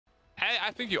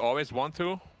I think you always want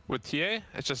to with TA.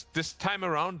 It's just this time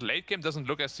around, late game doesn't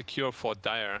look as secure for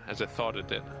Dire as I thought it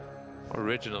did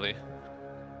originally.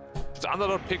 The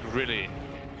underlord pick really,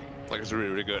 like, it's really,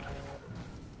 really good.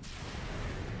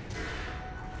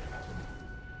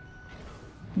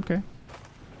 Okay.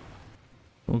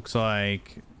 Looks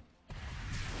like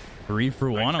 3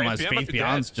 for 1 unless Faith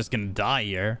Beyond's just gonna die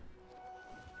here.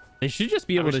 They should just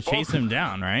be able to chase him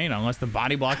down, right? Unless the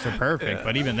body blocks are perfect. Yeah.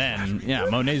 But even then, yeah,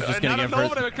 Monet's just gonna get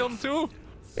first. I killed him too.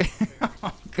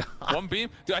 Oh, God. One beam.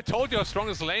 Dude, I told you how strong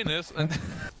this lane is. And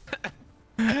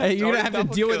hey, you're gonna have to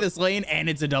deal with this lane, and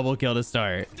it's a double kill to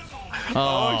start.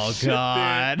 Oh, shit,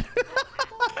 God.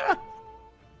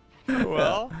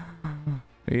 Well,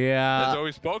 yeah. that's what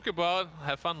we spoke about.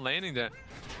 Have fun laning there.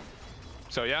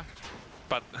 So yeah,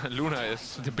 but Luna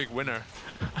is the big winner.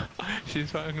 She's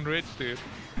fucking rich, dude.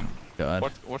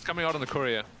 God. What's coming out on the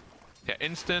courier? Yeah,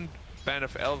 instant band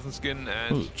of elven skin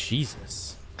and ooh,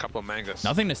 Jesus. A couple of mangas.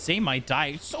 Nothing to say might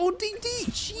die. So DD,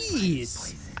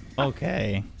 jeez.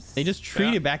 Okay. They just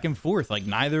treated back and forth like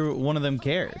neither one of them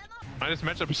cared. This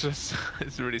matchup is just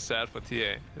it's really sad for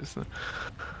TA. It's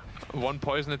one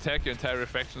poison attack, your entire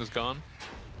reflection is gone.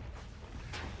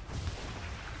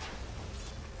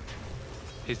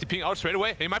 He's TPing out straight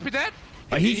away. He might be dead.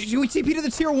 He TP to the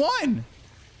tier 1.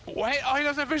 Wait, oh, he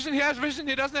doesn't have vision. He has vision.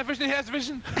 He doesn't have vision. He has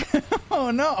vision.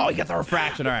 Oh, no. Oh, he got the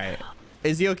refraction. All right.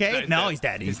 Is he okay? No, he's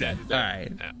dead. He's dead. All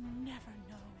right. Yeah.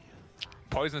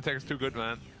 Poison attack is too good,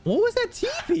 man. What was that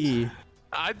TP?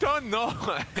 I don't know.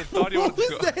 I thought he wanted to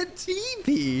go. What was that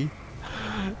TP?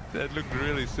 That looked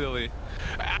really silly.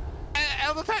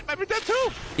 Elder Titan might be dead too.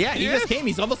 Yeah, he just came.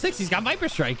 He's level 6. He's got Viper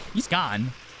Strike. He's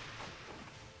gone.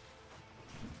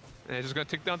 And he's just gonna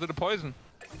tick down to the poison.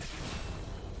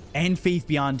 And Faith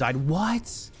Beyond died.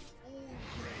 What?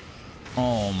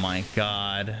 Oh my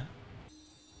God.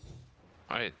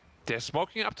 Alright, they're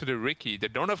smoking up to the Ricky. They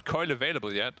don't have coil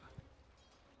available yet.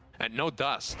 And no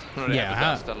dust. No, they have the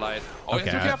dust and light. Oh, okay.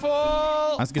 You have to be careful!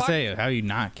 I was gonna say, how are you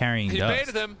not carrying dust? He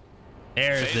baited him.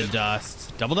 There's the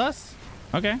dust. Double dust?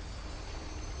 Okay.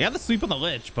 You have the sweep on the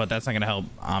Lich, but that's not gonna help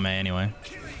Ame anyway.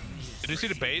 Did you see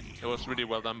the bait? It was really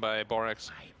well done by Borax.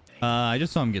 I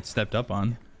just saw him get stepped up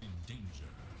on.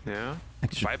 Yeah.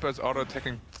 Viper's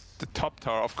auto-attacking the top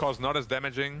tower. Of course, not as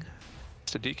damaging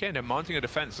as the DK. And they're mounting a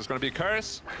defense. There's going to be a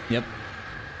curse. Yep.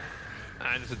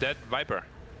 And it's a dead Viper.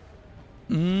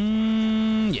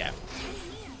 Yeah.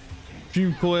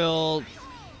 Dream Coil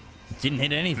didn't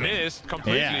hit anything. Missed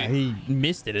completely. Yeah, he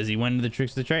missed it as he went into the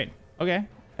tricks of the trade. Okay.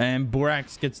 And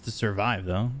Borax gets to survive,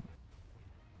 though.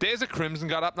 There's a Crimson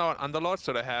God up now on Underlord,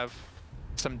 so they have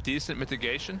some decent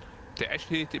mitigation. They're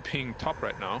actually being top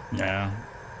right now. Yeah.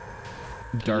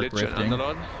 Dark Rifting.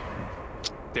 Underlord.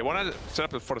 They want to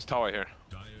set up for this tower here.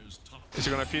 Is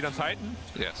he going to feed on Titan?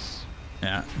 Yes.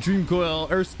 Yeah. Dream Coil,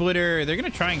 Earth Splitter. They're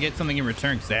going to try and get something in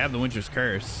return because they have the Winter's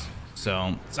Curse.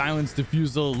 So, Silence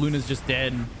Diffusal. Luna's just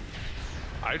dead.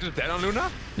 Are you just dead on Luna?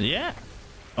 Yeah.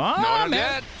 Oh, no,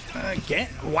 man. Again?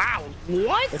 Wow.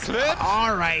 What?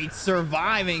 All right.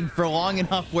 Surviving for long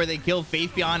enough where they kill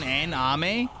Faith Beyond and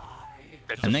Ame.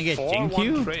 And then get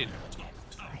Jinkyu? Okay.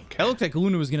 It looked like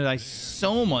Luna was going to die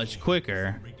so much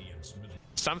quicker.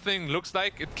 Something looks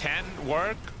like it can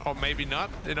work, or maybe not.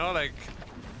 You know, like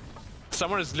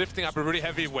someone is lifting up a really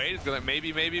heavy weight. It's like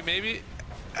maybe.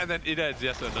 And then either it's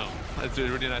yes or no. It's a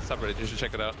really nice subreddit. You should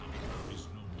check it out.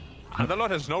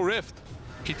 Underlord has no rift.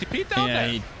 He TP'd down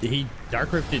there. Yeah, he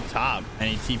Dark Rifted top, and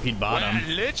he TP'd bottom. Well,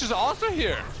 and Lich is also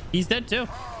here. He's dead too.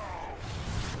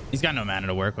 He's got no mana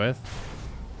to work with.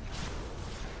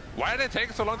 Why did it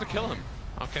take so long to kill him?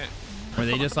 Okay. Were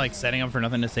they just like setting up for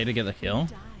nothing to say to get the kill?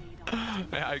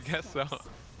 Yeah, I guess so.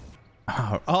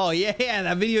 Oh yeah,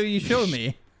 that video you showed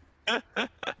me.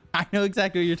 I know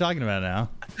exactly what you're talking about now.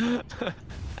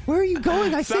 Where are you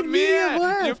going? I said medium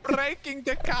left. You're breaking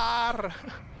the car.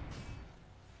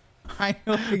 I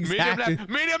know exactly.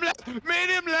 Medium left.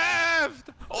 Medium left.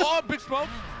 Oh, big smoke.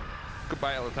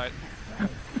 Goodbye, Elder Titan.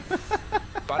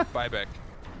 But buyback.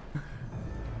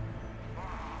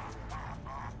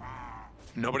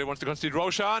 Nobody wants to concede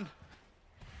Roshan.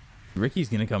 Ricky's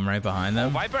gonna come right behind them.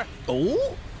 Oh, Viper.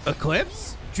 Oh,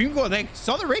 Eclipse. Dreamcore. They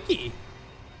saw the Ricky.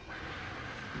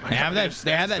 They have that.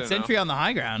 They have that sentry on the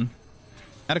high ground.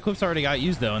 That Eclipse already got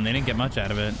used though, and they didn't get much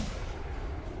out of it.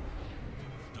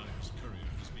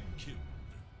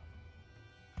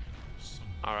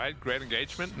 All right, great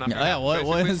engagement. Yeah,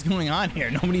 what is going on here?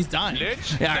 Nobody's done.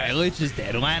 Lich? Yeah, all right, Lich is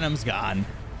dead. Lanham's gone.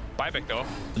 Buyback though.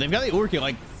 But they've got the Orchid,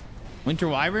 like Winter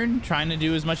Wyvern, trying to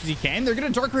do as much as he can. They're gonna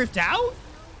Dark Rift out.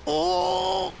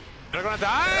 Oh, they're gonna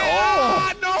die.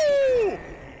 Oh no!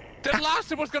 The last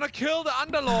hit was gonna kill the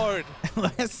Underlord.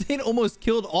 Last hit almost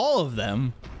killed all of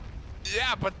them.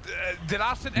 Yeah, but the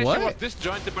last hit actually was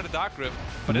disjointed by the Dark Rift.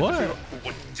 But what?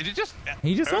 Did he just?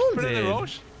 He just ulted the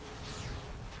Roche?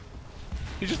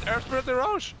 He just Earth Spirit the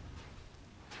Roche.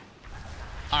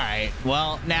 All right.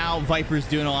 Well, now Viper's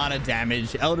doing a lot of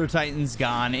damage. Elder Titan's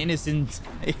gone. Innocent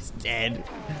is dead.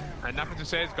 And nothing to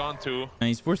say. It's gone too. And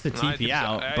he's forced to TP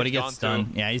out, but he gets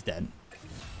stunned. Yeah, he's dead.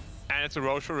 And it's a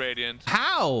Roche for Radiant.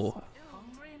 How?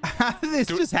 How did this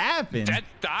just happen? That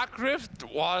Dark Rift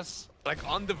was like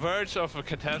on the verge of a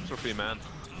catastrophe, man.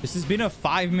 This has been a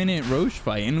 5-minute Roche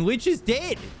fight, and Lich is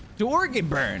dead to organ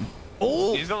burn.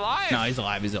 Oh, he's alive. No, he's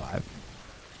alive. He's alive.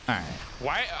 All right.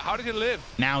 Why? How did he live?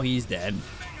 Now he's dead.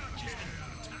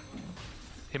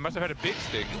 He must have had a big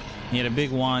stick. He had a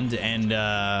big wand, and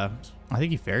I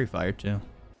think he fairy fired too.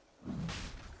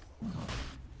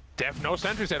 They have no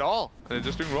sentries at all. They're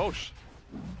just doing Roche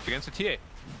against the TA.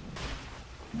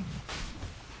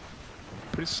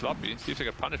 Pretty sloppy. See if they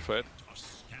get punished for it.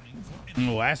 And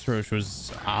the last Roche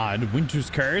was odd. Winter's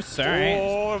Curse. All right.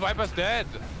 Oh, Viper's dead.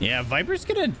 Yeah, Viper's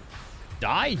gonna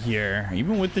die here,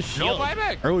 even with the shield. No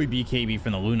buyback. Early BKB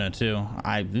from the Luna too.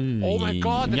 Oh my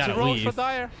god, that's a Roche for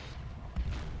Dire.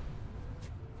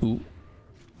 Ooh.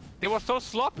 It was so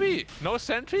sloppy. No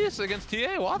sentries against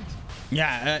TA. What?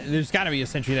 Yeah, there's got to be a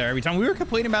sentry there every time. We were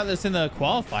complaining about this in the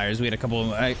qualifiers. We had a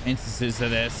couple instances of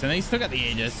this, and they still got the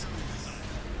Aegis.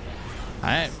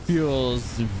 That feels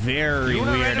very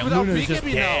weird. And Luna's just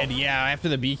dead. Now. Yeah, after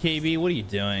the BKB, what are you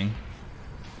doing?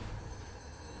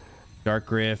 Dark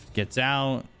Rift gets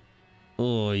out.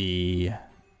 Oy.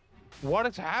 What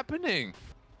is happening?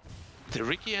 The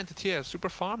Ricky and the TA are super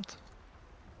farmed.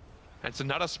 And it's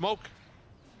another smoke.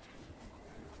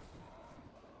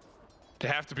 They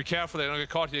have to be careful they don't get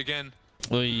caught here again.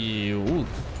 Ooh. All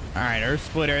right, Earth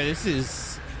Splitter. This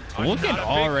is looking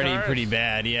already pretty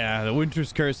bad. Yeah, the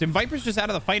Winter's Curse. And Viper's just out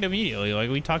of the fight immediately. Like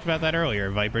we talked about that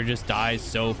earlier. Viper just dies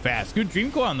so fast. Good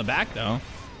Dream Coil on the back, though.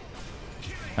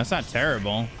 That's not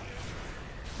terrible.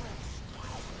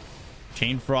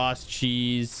 Chain Frost,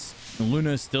 Cheese.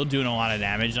 Luna's still doing a lot of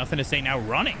damage. Nothing to say now.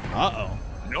 Running. Uh-oh.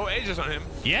 No Aegis on him.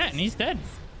 Yeah, and he's dead.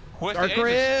 Dark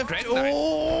Rift.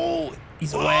 Oh,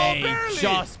 he's away. Barely.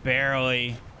 Just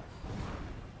barely.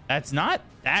 That's not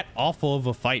that awful of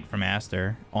a fight from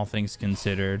Aster, all things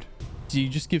considered. Do you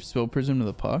just give Spell Prism to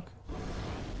the puck?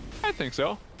 I think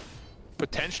so.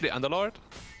 Potentially Underlord.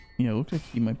 Yeah, it looks like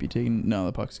he might be taking... No,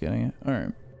 the puck's getting it. All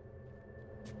right.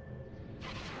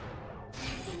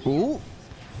 Ooh.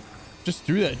 Just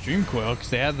threw that Dream Coil because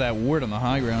they had that ward on the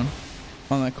high ground.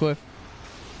 On that cliff.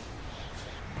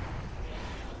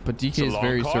 But DK is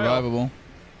very survivable.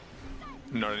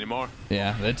 Not anymore.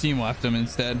 Yeah, that team left him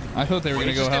instead. I thought they were going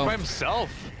to go help. By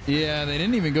himself. Yeah, they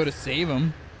didn't even go to save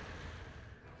him.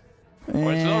 Oh,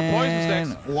 it's another poison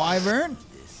stacks. Wyvern.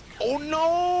 Oh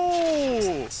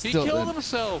no! He killed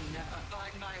himself.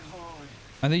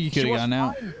 I think he could have gotten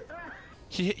out.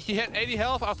 He had 80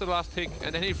 health after the last tick,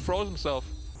 and then he froze himself.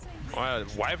 Wow,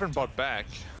 Wyvern bought back.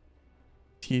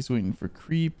 He's waiting for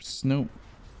creeps. Nope.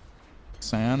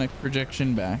 Psionic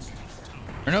projection back.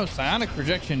 Or no, psionic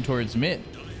projection towards mid.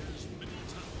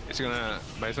 He's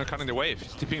not cutting the wave.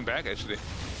 He's tipping back actually.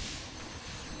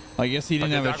 I guess he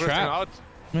didn't have a trap.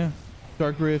 Yeah.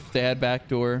 Dark Rift, they had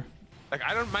backdoor. Like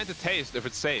I don't mind the taste if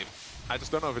it's safe. I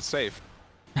just don't know if it's safe.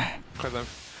 Because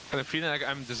I'm feeling like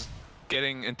I'm just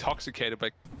getting intoxicated by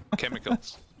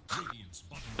chemicals.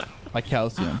 Like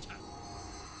calcium.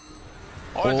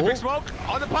 Oh, it's a big smoke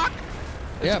on the puck.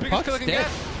 It's yeah, the biggest kill I can get.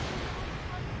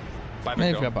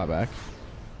 They've got buyback.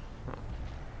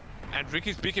 And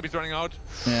Ricky's Bkop is running out.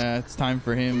 Yeah, it's time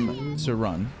for him to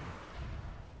run.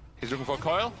 He's looking for a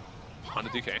coil on the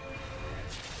DK.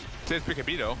 Says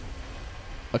Bkop though.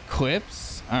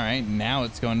 Eclipse. All right, now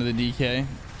it's going to the DK,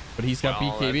 but he's got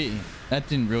BKB. That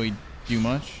didn't really do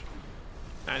much.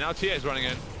 And now TA is running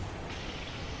in.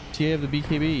 TA have the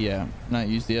BKB? Yeah, not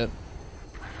used yet.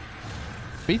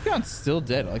 Faithgon's still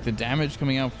dead. Like the damage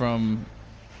coming out from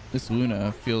this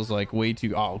Luna feels like way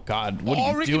too... Oh god, what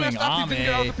are you doing,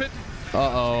 Ame?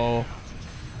 Uh-oh.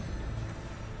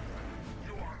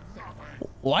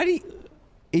 Why do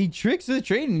he tricks the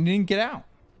trade and he didn't get out?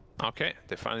 Okay,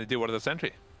 they finally did what of the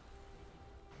sentry.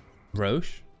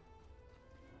 Roche?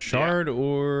 Shard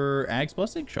or Ag's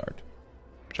Blessing? Shard.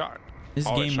 Shard. This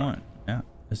is game one. Yeah,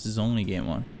 this is only game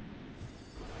one.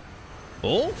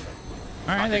 Oh!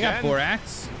 All right, they got 4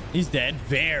 acts. He's dead.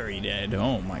 Very dead.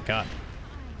 Oh my god.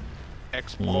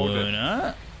 Exploded.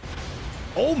 Luna.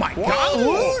 Oh my god,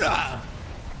 Luna!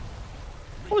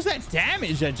 What was that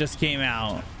damage that just came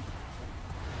out?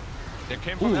 It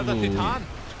came from another Titan.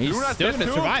 He's Luna's still gonna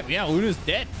too. survive. Yeah, Luna's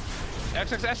dead.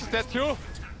 XXS is dead too.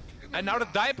 And now the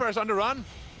diaper is on the run.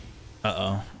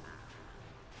 Uh-oh.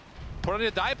 Put on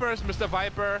your diapers, Mr.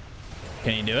 Viper.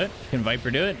 Can he do it? Can Viper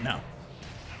do it? No.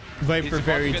 Viper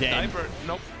very dead. Diaper.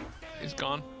 Nope. He's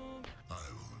gone.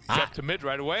 Jump to mid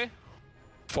right away.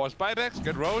 Force buybacks.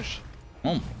 Get Roche.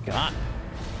 Oh my god.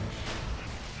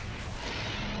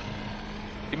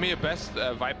 Give me your best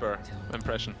Viper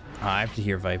impression. I have to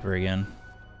hear Viper again.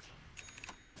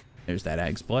 There's that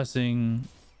Ag's Blessing.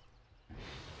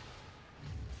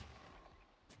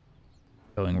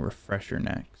 Going Refresher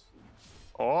next.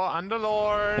 Oh,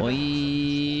 Underlord.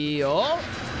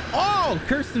 Oh,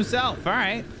 cursed himself. All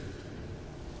right.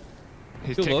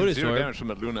 He's Good taking Lotus 0 Orb. damage from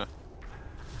that Luna.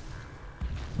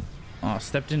 Oh,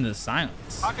 stepped into the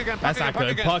silence. Puck again, That's not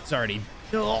good. Puck's already.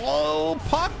 Oh,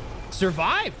 Puck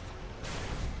survived.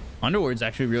 Underward's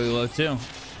actually really low too.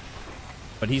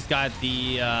 But he's got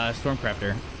the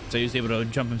Stormcrafter. So he was able to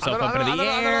jump himself up into the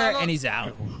air and he's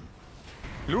out.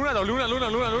 Luna though,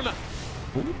 Luna.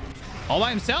 Ooh. All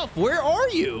by himself. Where are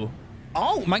you?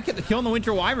 Oh, might get the kill on the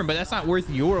Winter Wyvern, but that's not worth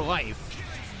your life.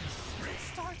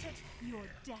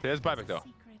 There's buyback though.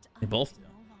 They both do.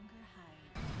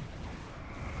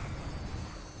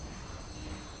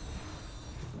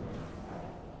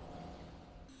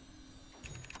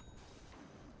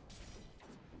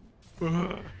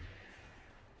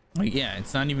 Like, yeah,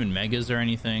 it's not even megas or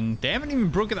anything. They haven't even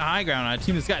broken the high ground on a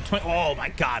team that's got 20. Oh my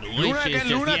god, Luna again,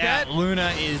 Luna dead.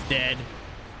 Luna is dead.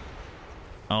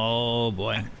 Oh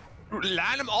boy.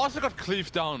 Lanham also got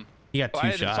cleaved down. He got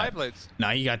two shot. Side blades. No,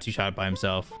 he got two shot by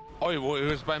himself. Oh, he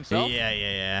was by himself?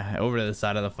 Yeah. Over to the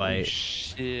side of the fight. Oh,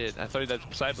 shit. I thought he had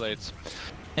side blades.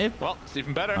 Well, it's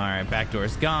even better. All right,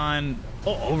 backdoor's gone.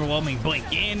 Oh, overwhelming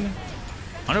blink in.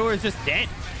 Underwear's just dead.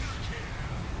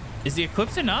 Is the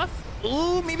Eclipse enough?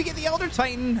 Ooh, maybe get the Elder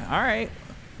Titan. All right.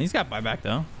 He's got buyback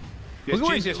though. Yes,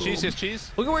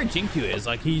 cheese. Look at where Jinku is.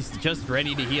 Like, he's just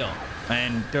ready to heal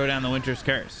and throw down the Winter's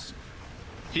Curse.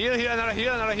 Heal, another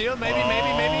heal. Maybe.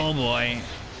 Oh boy.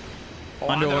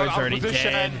 Underward's already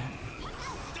dead.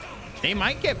 They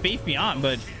might get Faith Beyond,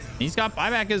 but he's got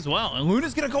buyback as well. And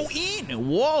Luna's gonna go in.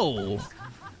 Whoa.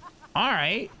 All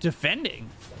right, defending.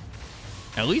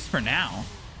 At least for now.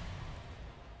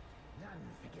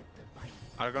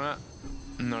 Are they gonna?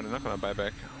 No, they're not gonna buy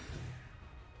back.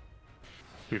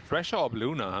 Refresher of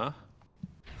Luna, huh?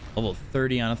 Level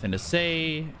 30 on Nothing to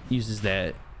Say. Uses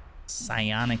that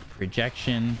psionic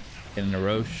projection. Getting the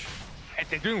Roche. And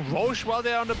they're doing Roche while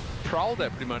they're on the prowl there,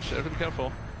 pretty much. Be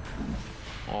careful.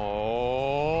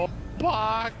 Oh,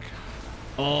 Buck.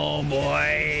 Oh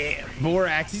boy.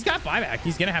 Borax, he's got buyback.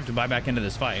 He's gonna have to buy back into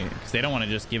this fight because they don't want to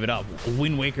just give it up.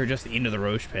 Wind Waker just into the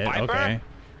Roche pit. Viper? Okay,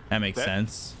 that makes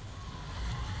sense.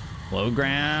 Low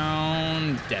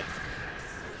ground, dead.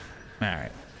 All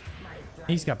right,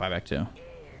 he's got buyback too.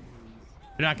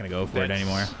 They're not gonna go for it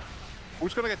anymore.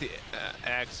 Who's gonna get the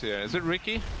axe here? Is it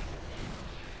Ricky?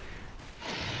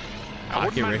 I Pocket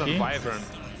wouldn't mind Ricky? on Wyvern.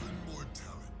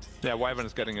 Yeah, Wyvern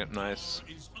is getting it. Nice.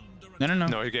 No.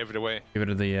 No, he gave it away. Give it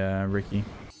to the Ricky.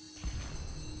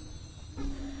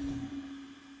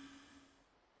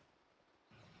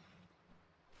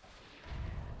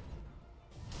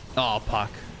 Oh, Puck.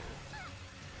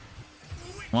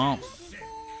 Well,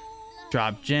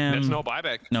 drop gem. There's no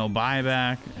buyback. No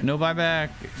buyback. No buyback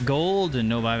gold and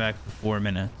no buyback for 4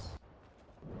 minutes.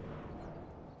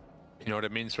 You know what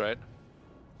it means, right?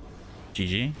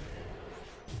 GG.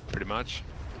 Pretty much.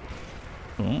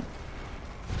 Cool.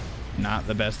 Not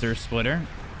the best Earth Splitter.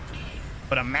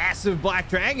 But a massive Black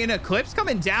Dragon Eclipse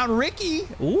coming down. Ricky.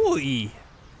 Ooh. Ooh.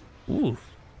 Dude,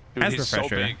 That's he's so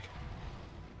Refresher. big.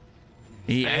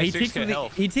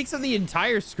 He takes up the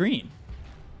entire screen.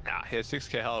 Yeah, he has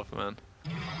 6k health, man.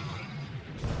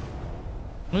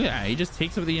 Look at that. He just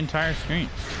takes up the entire screen.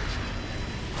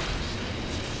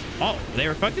 Oh, they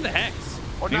reflected the Hex.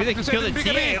 Oh, maybe they can kill the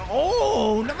TA.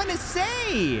 Oh, nothing to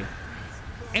say.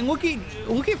 And look at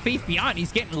Faith Beyond.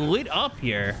 He's getting lit up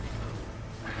here.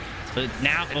 But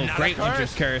now, oh, great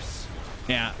Winter's Curse.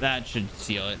 Yeah, that should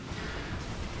seal it.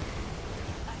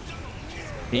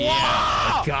 Yeah,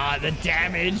 Wow! God, the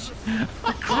damage.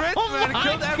 Crit, man, it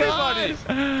killed everybody.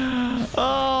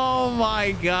 Oh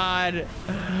my God.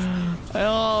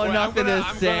 Oh, Wait, nothing to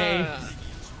say.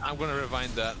 I'm gonna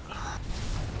rewind that.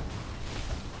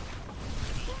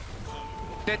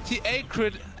 That TA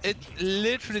crit, it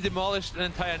literally demolished an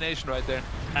entire nation right there.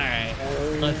 All right,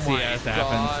 let's see how this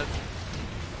happens.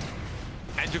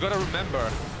 And you gotta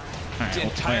remember, the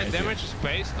entire damage is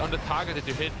based on the target that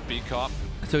you hit, Bkop.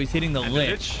 So he's hitting the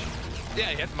Lich. Yeah,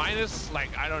 he had minus,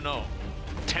 like, I don't know,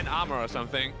 10 armor or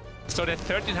something. So that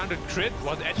 1300 crit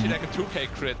was actually like a 2k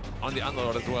crit on the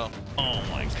Underlord as well. Oh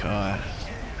my god.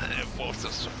 And both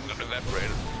just got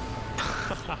evaporated.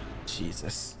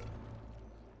 Jesus.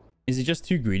 Is it just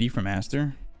too greedy from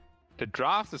ASTER? The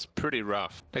draft is pretty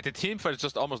rough. Like the team fight is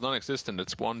just almost non-existent.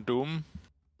 It's one Doom,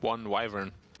 one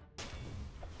Wyvern.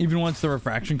 Even once the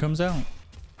refraction comes out?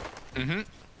 Mm-hmm.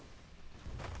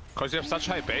 Because you have such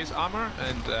high base armor,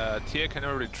 and TA can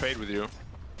never really trade with you.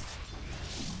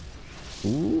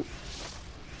 Ooh.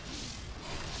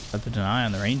 Got the deny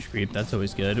on the range creep. That's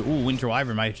always good. Ooh, Winter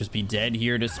Wyvern might just be dead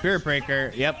here to Spirit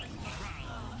Breaker. Yep.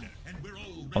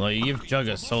 Although you give Jug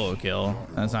a solo kill,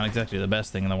 that's not exactly the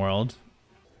best thing in the world.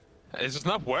 It's just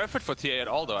not worth it for TA at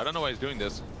all, though. I don't know why he's doing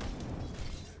this.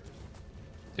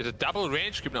 There's a double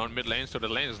range creep now in mid lane, so the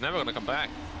lane is never gonna come back.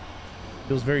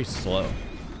 Feels very slow.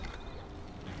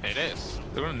 It is.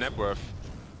 They're gonna net worth.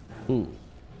 Ooh.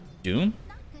 Doom?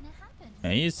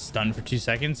 Yeah, he's stunned for 2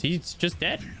 seconds. He's just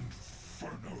dead.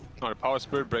 Oh, the power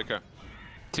Spirit Breaker.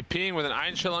 TPing with an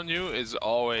Iron Shell on you is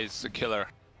always a killer.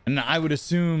 And I would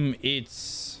assume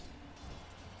it's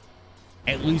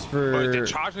at least for... Oh, they're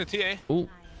charging the TA. Ooh.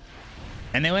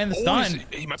 And they land the stun.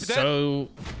 He might be dead. So,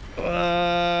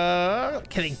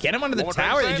 can they get him under the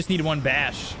tower? They just need one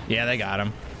bash. Yeah, they got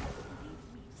him.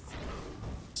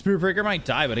 Spirit Breaker might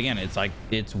die, but again, it's like,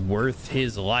 it's worth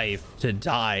his life to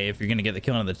die if you're going to get the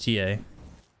kill on the TA.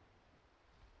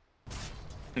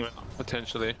 Yeah,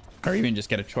 potentially. Or even just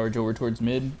get a charge over towards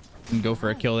mid and go for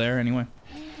a kill there anyway.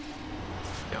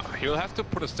 Yeah, he'll have to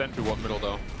put a sentry ward middle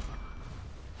though.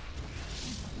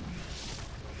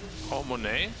 Oh,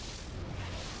 Monet.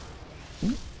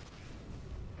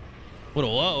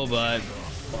 Little low, but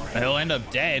he'll end up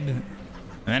dead. And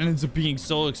that ends up being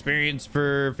solo experience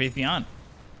for Faith Beyond.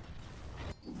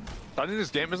 I think this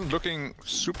game isn't looking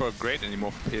super great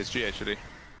anymore for PSG actually.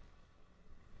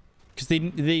 Because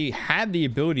they had the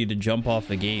ability to jump off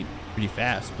the gate pretty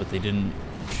fast, but they didn't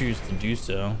choose to do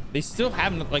so. They still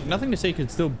have like nothing to say could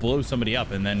still blow somebody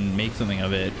up and then make something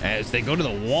of it as they go to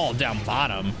the wall down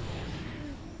bottom.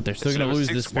 They're still going to lose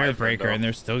this Spirit Breaker and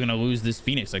they're still going to lose this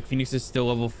Phoenix. Like Phoenix is still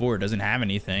level 4, doesn't have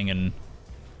anything. And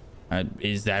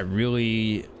is that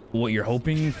really what you're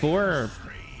hoping for?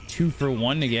 2 for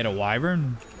 1 to get a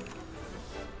Wyvern?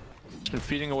 Been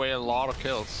feeding away a lot of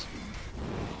kills.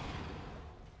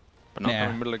 But not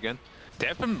coming middle again. They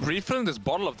have been refilling this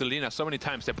bottle of the Lina so many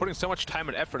times. They're putting so much time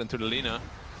and effort into the Lina.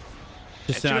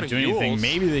 Just not doing anything.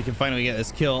 Maybe they can finally get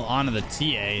this kill onto the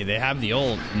TA. They have the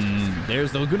ult. And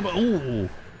there's the good one. Ooh.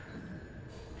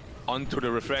 Onto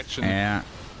the refraction. Yeah.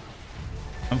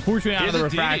 Unfortunately, out of the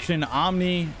refraction,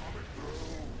 Omni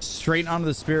straight onto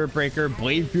the Spirit Breaker.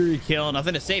 Blade Fury kill.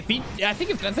 Nothing to say. I think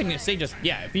if nothing to say, just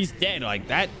if he's dead like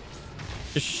that,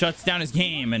 just shuts down his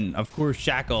game. And of course,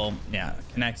 Shackle,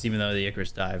 connects even though the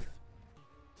Icarus dive.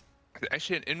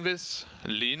 Actually, an Invis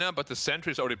Lina, but the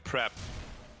sentry is already prepped.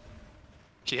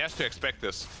 He has to expect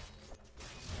this.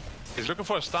 He's looking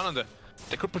for a stun on the.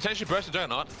 They could potentially burst the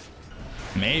Juggernaut.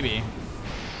 Maybe.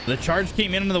 The charge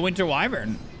came in into the Winter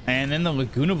Wyvern, and then the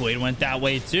Laguna Blade went that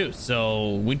way too.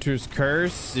 So Winter's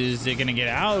Curse, is it gonna get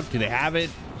out? Do they have it?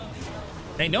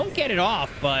 They don't get it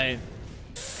off, but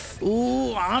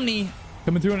ooh, Omni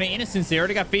coming through on the Innocence. They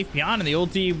already got Faith Beyond and the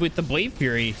ulti with the Blade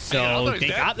Fury, so they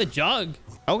got the Jug.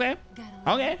 Okay,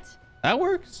 that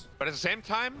works. But at the same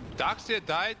time, Darkseer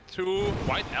died to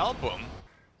White Album.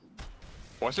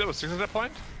 Was it level 6 at that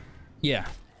point? Yeah.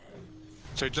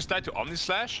 So he just died to Omni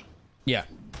Slash? Yeah.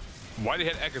 Why did he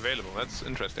have egg available? That's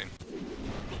interesting.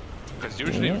 Because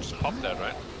usually you just pop that,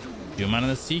 right? Zoom out of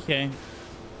the CK.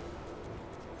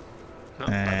 No,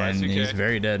 and CK. He's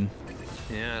very dead.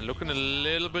 Yeah, looking a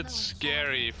little bit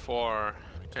scary for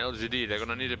LGD. They're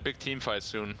gonna need a big team fight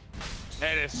soon.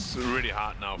 It is really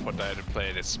hard now for Dire to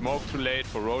play. They smoke too late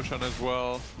for Roshan as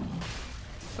well.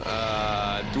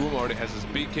 Doom already has his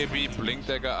BKB, Blink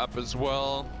Dagger up as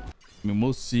well. I mean,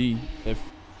 we'll see if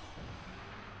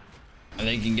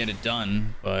they can get it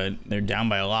done, but they're down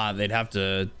by a lot. They'd have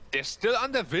to... They're still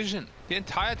under vision the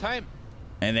entire time.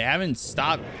 And they haven't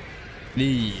stopped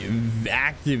the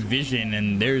active vision,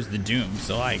 and there's the Doom.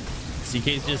 So, like,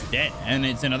 CK's just dead. And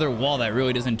it's another wall that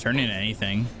really doesn't turn into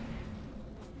anything.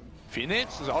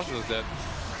 Phoenix is also just dead.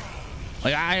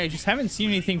 Like, I just haven't seen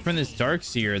anything from this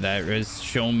Darkseer that has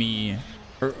shown me...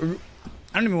 Or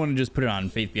I don't even want to just put it on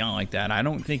Faith Beyond like that. I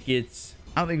don't think we've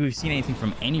seen anything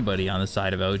from anybody on the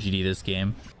side of LGD this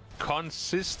game.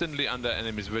 Consistently under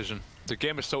enemy's vision. The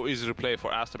game is so easy to play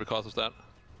for ASTER because of that.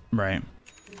 Right.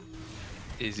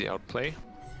 Easy outplay.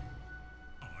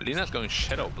 Lina's going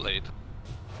Shadow Blade.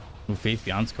 Ooh, Faith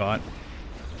Beyond's caught.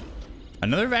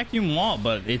 Another vacuum wall,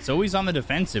 but it's always on the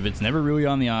defensive. It's never really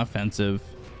on the offensive.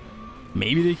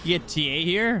 Maybe they could get TA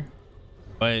here,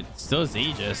 but still it's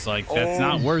Aegis. Like, that's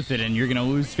not worth it, and you're going to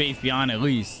lose Faith Beyond at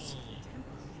least.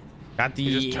 Got the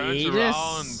he just turns Aegis.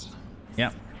 Around.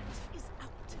 Yep.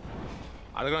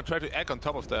 Are they going to try to egg on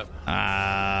top of that?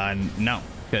 No,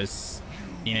 because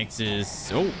Phoenix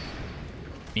is... Oh,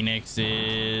 Phoenix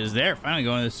is there. Finally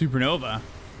going to the Supernova.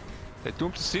 They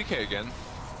doomed to CK again.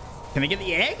 Can they get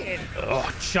the egg? Oh,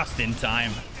 just in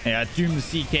time. Yeah, doom the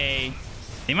CK.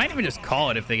 They might even just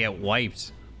call it if they get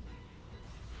wiped.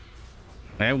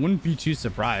 I wouldn't be too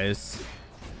surprised.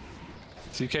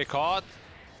 CK caught.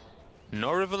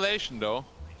 No revelation, though.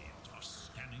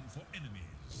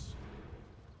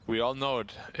 We all know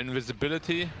it.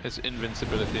 Invisibility is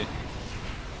invincibility.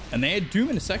 And they had Doom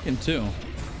in a second, too.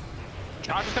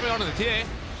 Charge is coming onto the TA.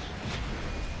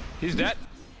 He's dead.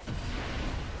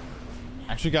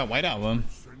 Actually got white out of him.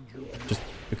 Just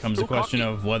becomes a question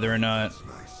of whether or not...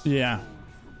 Yeah.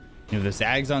 You know, the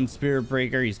Zags on Spirit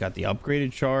Breaker. He's got the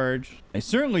upgraded charge. It's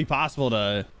certainly possible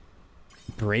to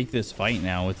break this fight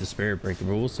now with the Spirit Breaker,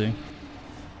 but we'll see.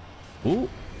 Ooh.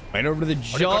 Right over to the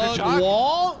jug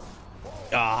wall.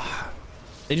 Ah.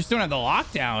 They just don't have the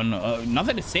lockdown.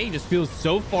 Nothing to say. Just feels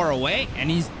so far away. And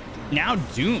he's now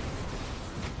doomed.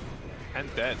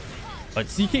 And dead. But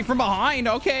CK from behind.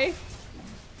 Okay.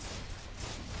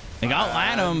 They got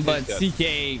Lanham, but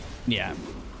CK, yeah,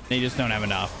 they just don't have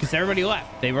enough because everybody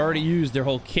left. They've already used their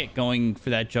whole kit going for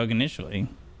that jug initially.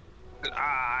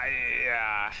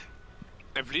 Yeah.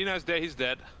 If Lina's there, he's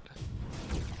dead.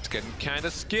 It's getting kind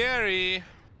of scary.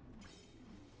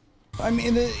 I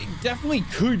mean, they definitely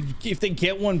could, if they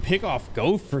get one pick off,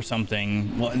 go for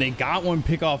something. Well, they got one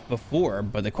pick off before,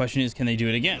 but the question is, can they do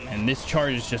it again? And this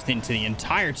charge is just into the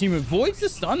entire team. Avoids the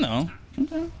stun, though.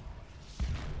 Okay.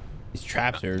 These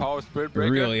traps are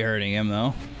really hurting him,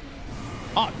 though.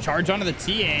 Oh, charge onto the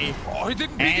TA. Oh, he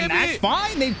didn't and that's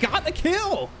fine. They've got the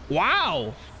kill.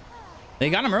 Wow. They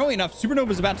got him early enough.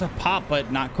 Supernova's about to pop, but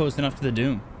not close enough to the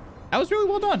Doom. That was really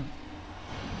well done.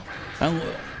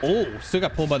 Oh, still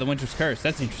got pulled by the Winter's Curse.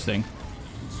 That's interesting.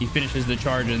 He finishes the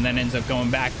charge and then ends up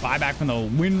going back. Buyback from the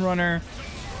Windrunner.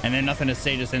 And then nothing to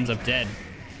say, just ends up dead.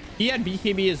 He had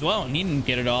BKB as well, and he didn't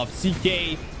get it off.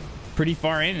 CK pretty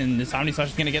far in, and this Omnislash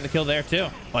is going to get the kill there, too.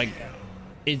 Like,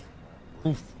 it...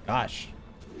 Oof, gosh.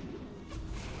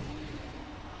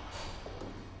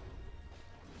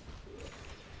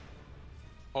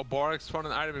 Oh, Borix found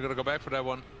an item. We're going to go back for that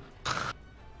one.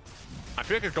 I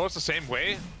feel like it goes the same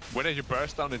way, whether you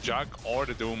burst down the jug or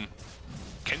the Doom.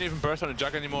 Can't even burst on the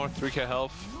jug anymore, 3k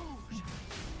health.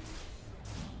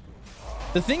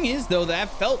 The thing is, though, that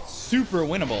felt super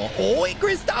winnable. Oh,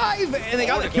 Chris dive! And they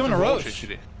got the kill in a Roche.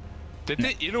 Did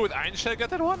the Elo with Einshell get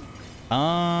that one?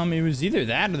 It was either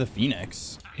that or the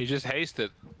Phoenix. He just hasted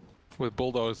with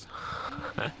bulldoze.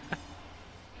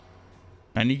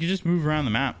 And he could just move around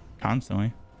the map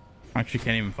constantly. Actually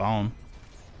can't even follow him.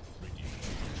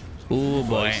 Oh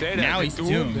boy, now he's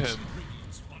doomed.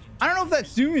 I don't know if that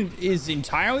zoom is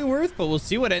entirely worth, but we'll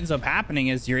see what ends up happening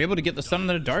as you're able to get the Sun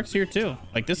into the Darks here too.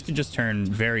 Like, this could just turn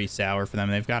very sour for them.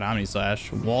 They've got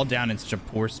Omnislash walled down in such a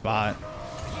poor spot.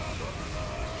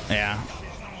 Yeah.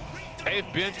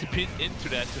 They've been to pin into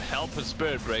that to help a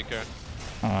Spirit Breaker.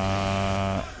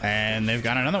 And they've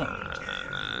got another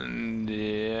one.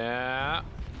 Yeah.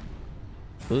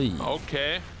 Ooh.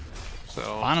 Okay. So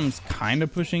Bottom's kind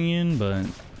of pushing in, but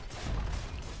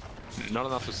not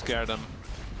enough to scare them.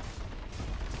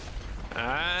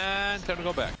 And time to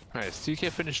go back. Alright,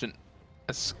 CK finished in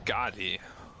a Skadi.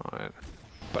 Alright.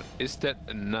 But is that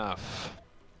enough?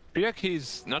 I feel like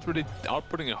he's not really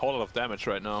outputting a whole lot of damage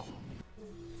right now.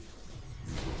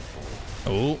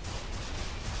 oh,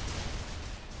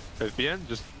 Bien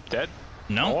just dead?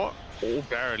 no, Oh,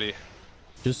 barely.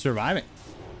 just surviving.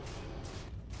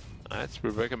 Alright,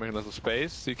 Spirit Breaker making a little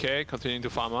space. CK continuing to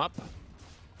farm up.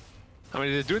 I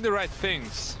mean, they're doing the right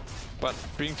things, but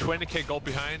being 20k gold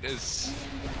behind is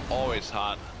always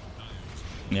hard.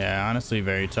 Yeah, honestly,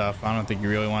 very tough. I don't think you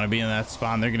really want to be in that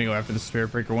spot. They're going to go after the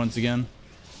Spirit Breaker once again.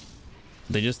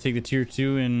 They just take the tier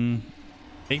 2 and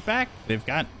take back. They've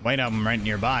got White Album right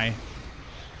nearby.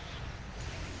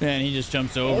 And he just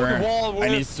jumps over.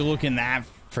 And he's looking that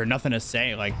for nothing to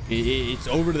say. Like, it's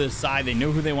over to the side. They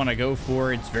know who they want to go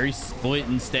for. It's very split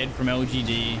instead from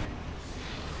LGD.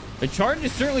 The charge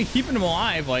is certainly keeping him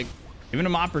alive. Like, giving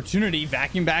him opportunity.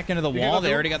 Vacuum back into the wall.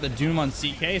 They already got the Doom on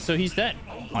CK, so he's dead.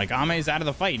 Like, Ame's out of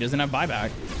the fight. He doesn't have buyback.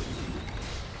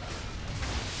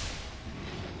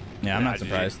 Yeah, I'm not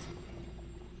surprised.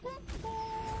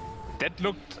 That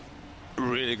looked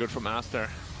really good from ASTER.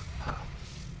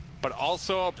 but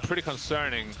also a pretty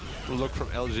concerning look from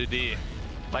LGD.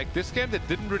 Like this game, they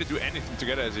didn't really do anything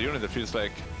together as a unit. It feels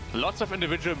like lots of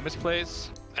individual misplays.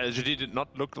 LGD did not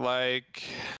look like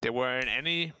they were in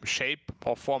any shape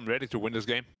or form ready to win this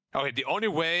game. Okay, the only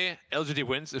way LGD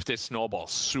wins if they snowball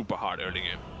super hard early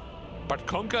game. But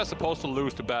Kunkka is supposed to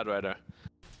lose to Bad Rider.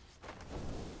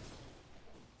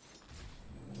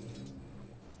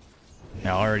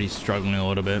 Now already struggling a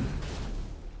little bit.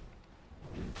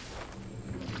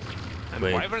 And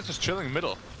Wyvern is just chilling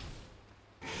middle.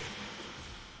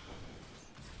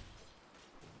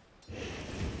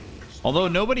 Although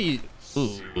nobody...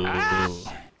 I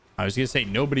was going to say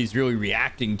nobody's really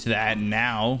reacting to that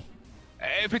now.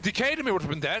 If it decayed him, it would have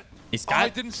been dead. He's got I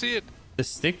didn't see it. The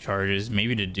stick charges,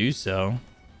 maybe to do so.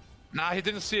 Nah, he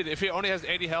didn't see it. If he only has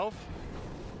 80 health,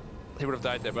 he would have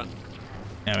died there, but...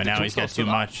 Yeah, but now he's got too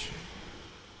much.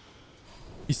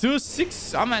 He still has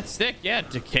 6 on that stick. Yeah,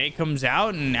 Decay comes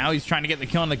out, and now he's trying to get the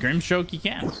kill on the Grimstroke. He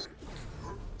can.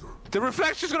 The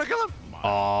Reflection's gonna kill him!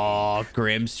 Oh,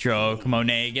 Grimstroke.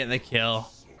 Monet getting the kill.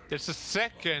 It's the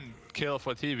second kill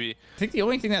for TV. I think the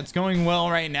only thing that's going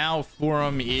well right now for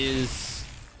him is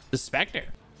the Spectre.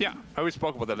 Yeah, I already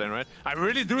spoke about that lane, right? I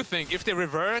really do think if they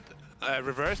reverse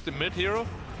the mid hero,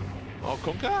 or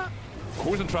Kunkka,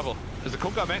 who's in trouble? Is it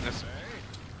Kunkka or Magnus?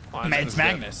 Oh, It's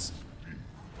Magnus.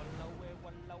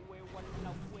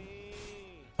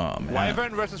 Oh, man.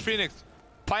 Wyvern versus Phoenix.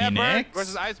 Firebird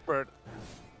versus Icebird.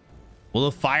 Will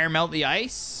the fire melt the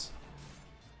ice?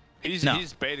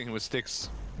 He's baiting him with sticks.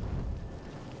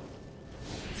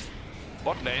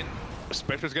 Bot lane.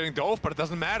 Spectre's getting dove, but it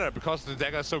doesn't matter because the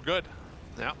dagger is so good.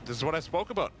 Yeah, this is what I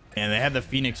spoke about. And they had the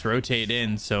Phoenix rotate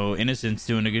in, so Innocent's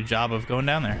doing a good job of going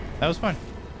down there. That was fun.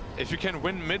 If you can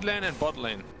win mid lane and bot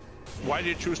lane, why do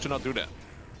you choose to not do that?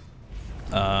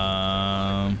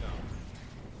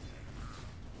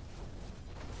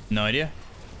 No idea.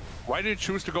 Why do you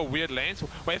choose to go weird lanes?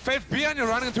 Wait, 5B and you're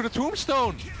running into the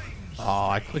tombstone. Oh,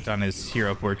 I clicked on his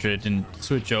hero portrait. It didn't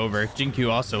switch over. Jinkyu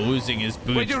also losing his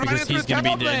boots because he's going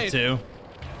to be dead too.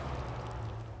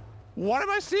 What am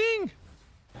I seeing?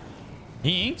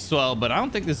 He inks well, but I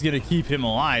don't think this is going to keep him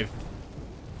alive.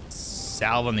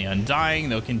 Salve on the Undying.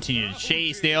 They'll continue to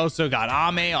chase. They also got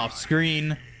Ame off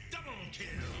screen.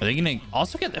 Are they going to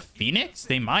also get the Phoenix?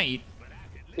 They might.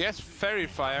 Yes, Fairy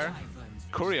Fire.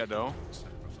 Courier though.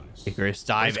 Icarus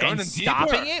dive and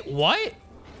stopping it? What?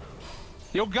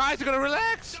 Yo, guys are gonna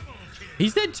relax.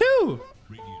 He's dead too.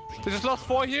 They just lost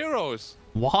 4 heroes.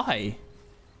 Why?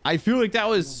 I feel like that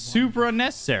was super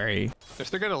unnecessary. If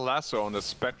they get a lasso on the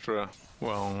Spectra,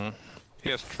 well,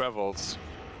 he has travels.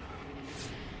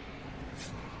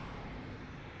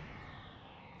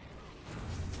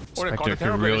 Spectre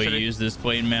could really use this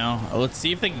blade mail. Let's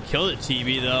see if they can kill the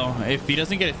TB though. If he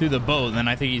doesn't get it through the boat, then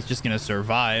I think he's just gonna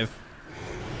survive.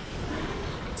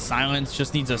 Silence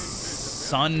just needs a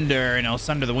Sunder, and I'll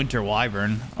Sunder the Winter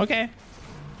Wyvern. Okay.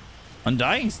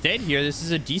 Undying's dead here. This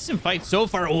is a decent fight so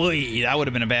far. Oy, that would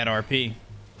have been a bad RP.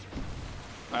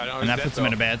 And that puts him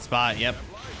in a bad spot. Yep.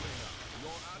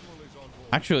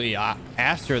 Actually,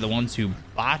 ASTER are the ones who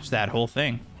botched that whole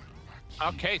thing.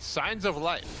 Okay, signs of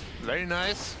life. Very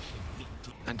nice.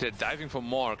 And they're diving for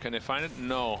more. Can they find it?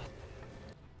 No.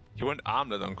 He went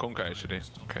armlet on Kunkka actually.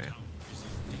 Okay.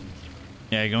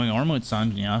 Yeah, going armlet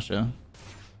Sanj Yasha.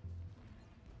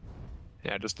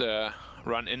 Yeah, just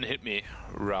run in, hit me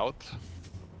route.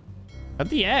 Got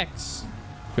the X.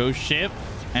 Go ship,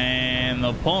 and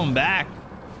they'll pull him back.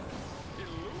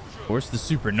 Force the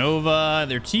Supernova.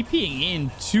 They're TPing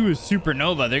into a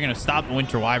Supernova. They're gonna stop the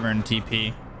Winter Wyvern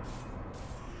TP.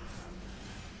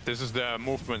 This is the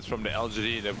movements from the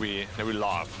LGD that we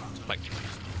love. Like,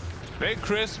 very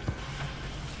crisp.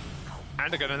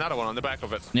 And they got another one on the back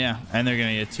of it. Yeah, and they're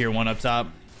gonna get tier 1 up top.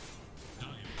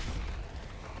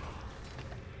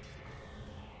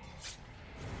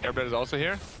 Airbed is also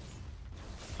here.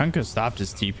 Kunkka stopped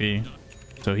his TP,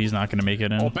 so he's not gonna make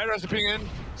it in. Oh, Better has to ping in.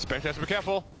 Spectre has to be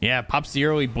careful. Yeah, pops the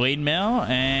early blade mail,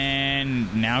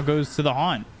 and now goes to the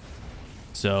haunt.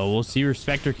 So we'll see where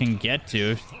Spectre can get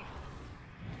to.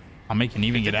 Ame can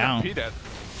even get out.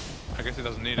 I guess he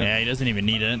doesn't need it. Yeah, he doesn't even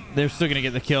need it. They're still gonna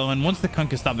get the kill, and once the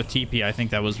Kunkka stopped the TP, I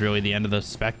think that was really the end of the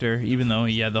Spectre, even though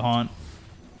he had the haunt.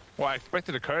 Well, I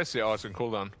expected a curse here. Oh, it's in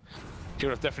cooldown. He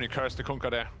would have definitely cursed the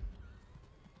Kunkka there.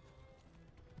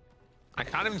 I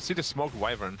can't even see the smoked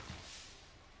Wyvern.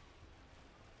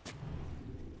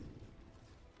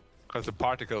 Because the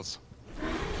particles.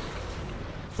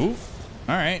 Ooh.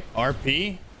 Alright,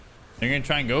 RP. They're gonna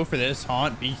try and go for this.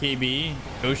 Haunt, BKB,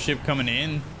 Ghost Ship coming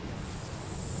in.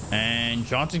 And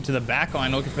jaunting to the back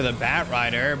line, looking for the Bat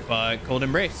Rider, but Cold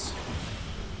Embrace.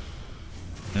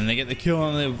 And they get the kill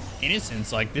on the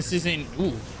Innocents. Like, this isn't...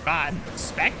 Ooh, God.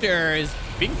 Spectre is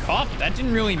Bkop. That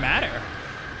didn't really matter.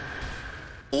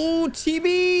 Ooh,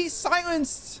 TB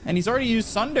silenced. And he's already used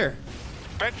Sunder.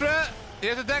 Spectre! He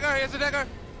has a dagger, he has a dagger.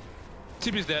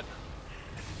 TB's dead.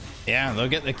 Yeah, they'll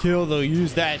get the kill. They'll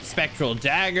use that Spectral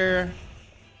Dagger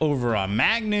over on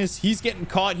Magnus. He's getting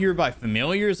caught here by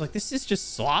Familiars. Like, this is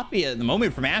just sloppy at the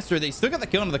moment from ASTER. They still got the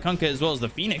kill into the Kunkka as well as the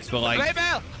Phoenix, but like...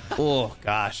 Oh,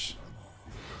 gosh.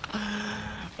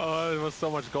 Oh, it was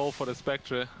so much goal for the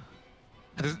Spectre.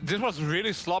 This was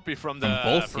really sloppy from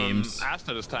both teams.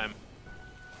 ASTER this time.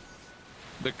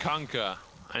 The Kunkka,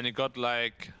 and he got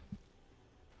like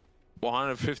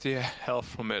 150 health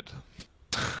from it.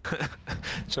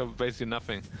 So basically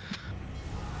nothing.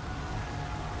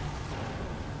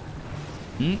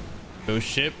 Go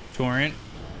ship, Torrent.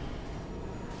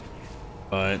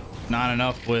 But not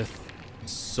enough with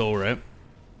Soul Rip.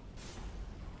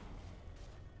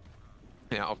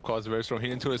 Yeah, of course, very strong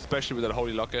healing too, especially with that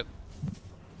Holy Locket.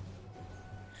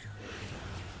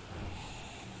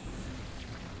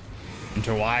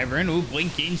 Into Wyvern. Ooh,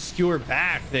 blinking, skewer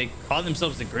back. They call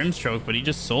themselves the Grimstroke, but he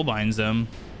just soulbinds them.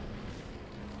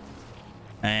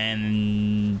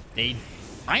 And they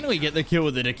finally get the kill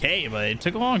with the Decay, but it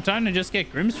took a long time to just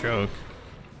get Grimstroke.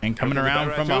 And coming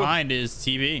around from behind is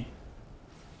TB.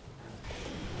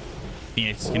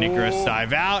 Phoenix can Icarus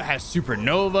dive out, has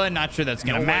Supernova. Not sure that's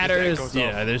gonna matter.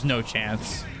 Yeah, there's no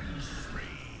chance.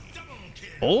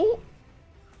 Oh,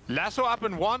 Lasso up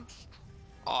in one.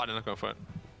 Oh, they're not going for it.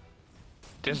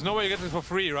 There's no way you get this for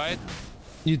free, right?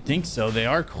 You'd think so. They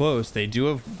are close. They do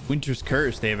have Winter's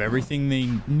Curse. They have everything they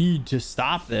need to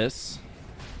stop this.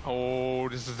 Oh,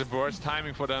 this is the worst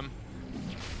timing for them.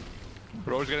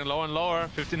 Rogue's getting lower and lower.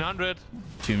 1500.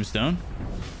 Tombstone.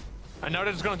 And now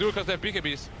they're just gonna do it because they have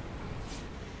BKBs.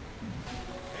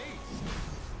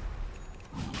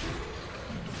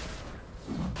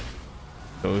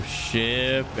 Go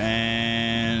ship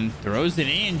and throws it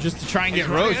in just to try and get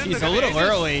Roche. He's a little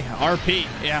early. RP.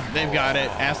 Yeah, they've got it.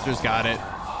 ASTER's got it.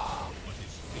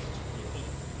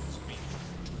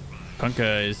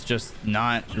 Kunkka is just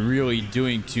not really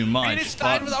doing too much. It's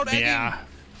died without egging. Yeah.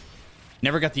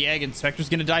 Never got the egg, and Spectre's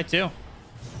gonna die too.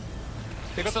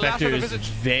 They got the lasso of the Spectre's Visage.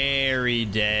 very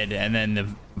dead, and then the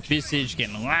Visage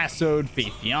getting lassoed.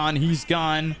 Faith Beyond, he's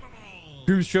gone.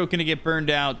 Grimstroke gonna get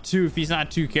burned out too if he's not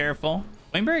too careful.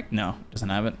 Flame Break? No, doesn't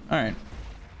have it. All right.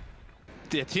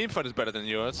 Their team fight is better than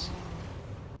yours.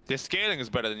 Their scaling is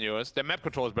better than yours. Their map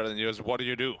control is better than yours. What do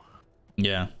you do?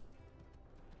 Yeah.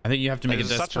 I think you have to make a It's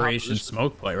such a hard desperation position.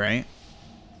 smoke play, right?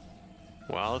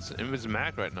 Well, it's Invis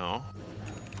Mag right now.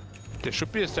 There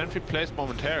should be a sentry placed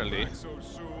momentarily.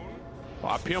 Oh,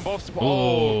 up here on both.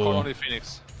 Oh, caught only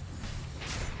Phoenix.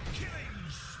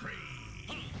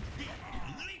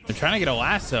 They're trying to get a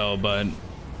lasso, but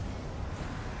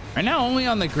right now only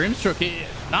on the Grimstroke.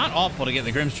 Not awful to get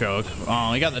the Grimstroke.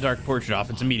 Oh, he got the Dark Portrait off.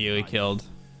 It's immediately killed.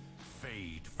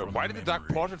 Why did the Dark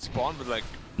Portrait spawn with like...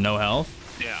 No health?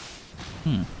 Yeah.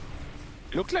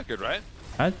 It looked like it, right?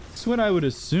 That's what I would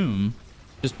assume.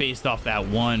 Just based off that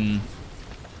one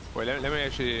Wait, let me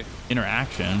actually...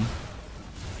 interaction.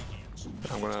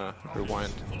 I'm gonna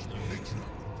rewind.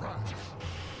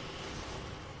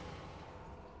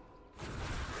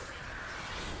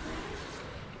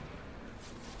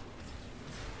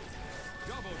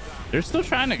 They're still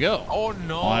trying to go. Oh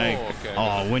no! Like, Okay.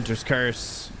 oh, Winter's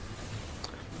Curse.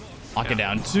 Lock it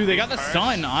down. Two. They got the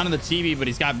stun onto the TV, but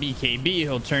he's got BKB.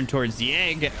 He'll turn towards the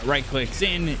egg. Right clicks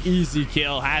in. Easy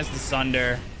kill. Has the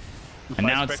Sunder. And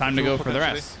now it's time to go for the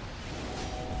rest.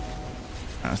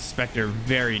 Spectre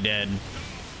very dead.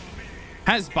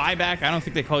 Has buyback. I don't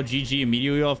think they call GG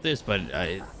immediately off this, but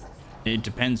it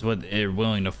depends what they're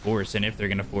willing to force and if they're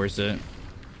going to force it.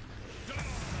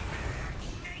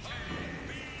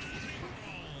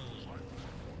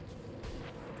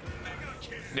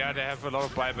 Yeah, they have a lot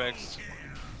of buybacks.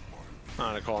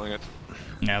 Oh, they're calling it.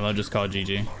 Yeah, they'll just call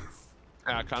GG.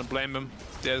 I can't blame them.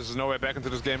 There's no way back into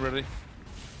this game, really.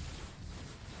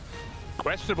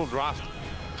 Questionable draft,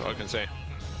 that's all I can say.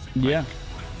 Yeah.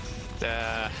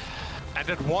 And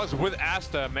it was with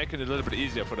ASTER making it a little bit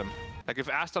easier for them. Like if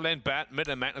ASTER lane bad, mid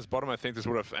and Magnus bottom, I think this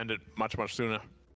would have ended much, much sooner.